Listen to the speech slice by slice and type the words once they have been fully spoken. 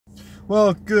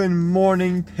Well, good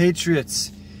morning,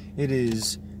 Patriots. It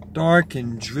is dark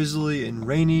and drizzly and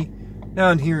rainy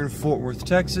down here in Fort Worth,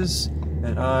 Texas,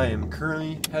 and I am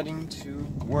currently heading to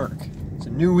work. It's a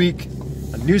new week,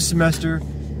 a new semester,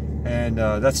 and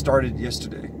that started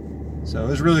yesterday. So it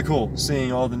was really cool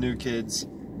seeing all the new kids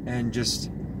and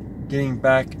just getting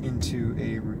back into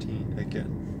a routine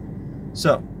again.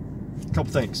 So, a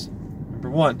couple things. Number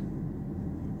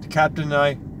one, the captain and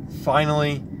I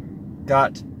finally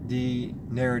got the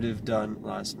narrative done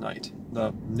last night,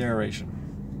 the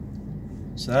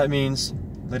narration. So that means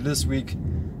later this week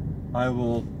I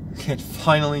can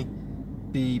finally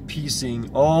be piecing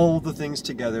all the things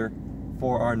together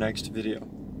for our next video.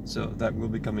 So that will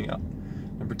be coming up.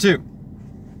 Number two,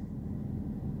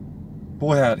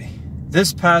 boy howdy,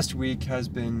 this past week has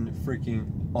been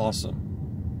freaking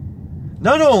awesome.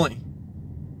 Not only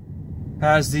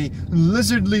has the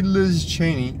lizardly Liz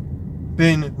Cheney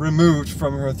been removed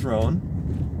from her throne,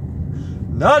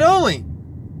 not only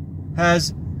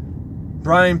has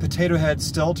Brian Potato Head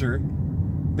Stelter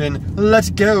been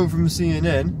let go from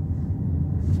CNN,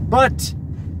 but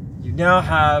you now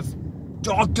have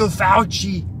Dr.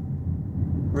 Fauci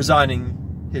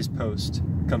resigning his post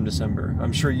come December.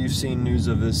 I'm sure you've seen news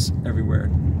of this everywhere.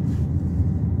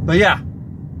 But yeah,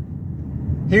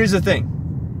 here's the thing.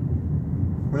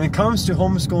 When it comes to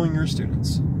homeschooling your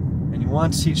students, and you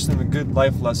want to teach them a good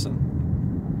life lesson,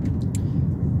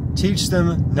 teach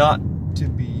them not to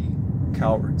be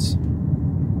cowards.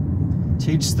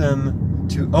 Teach them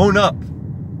to own up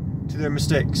to their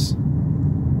mistakes,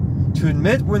 to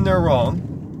admit when they're wrong,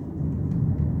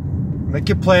 make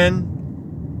a plan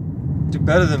to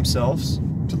better themselves,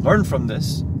 to learn from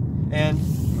this, and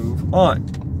move on.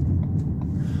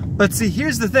 But see,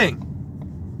 here's the thing.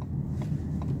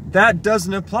 That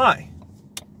doesn't apply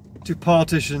to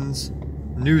politicians,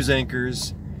 news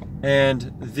anchors,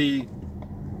 and the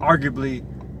arguably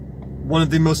one of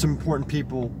the most important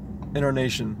people in our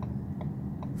nation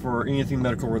for anything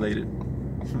medical related.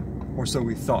 Or so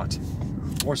we thought.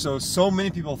 Or so many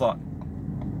people thought.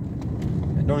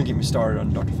 And don't get me started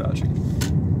on Dr.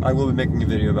 Fauci. I will be making a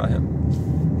video about him.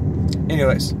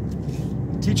 Anyways,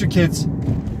 teach your kids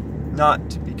not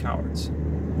to be cowards.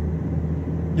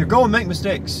 You're going to make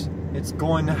mistakes. It's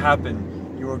going to happen.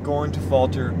 You are going to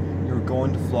falter. You're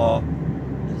going to flaw.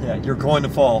 Yeah, you're going to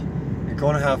fall. You're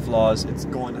going to have flaws. It's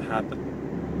going to happen.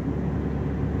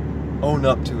 Own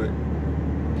up to it.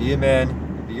 Be a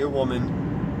man. Be a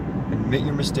woman. Admit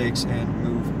your mistakes and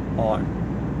move on.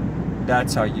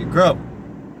 That's how you grow.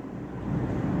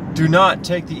 Do not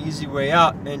take the easy way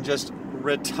out and just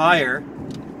retire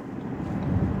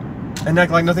and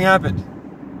act like nothing happened.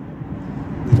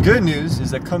 The good news is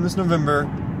that come this November,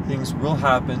 things will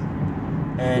happen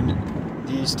and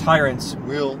these tyrants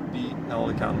will be held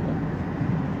accountable.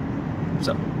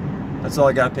 So, that's all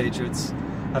I got, Patriots.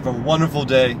 Have a wonderful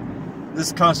day. This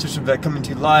is Constitution Vet coming to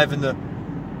you live in the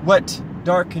wet,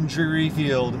 dark, and dreary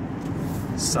field.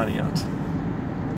 Signing out.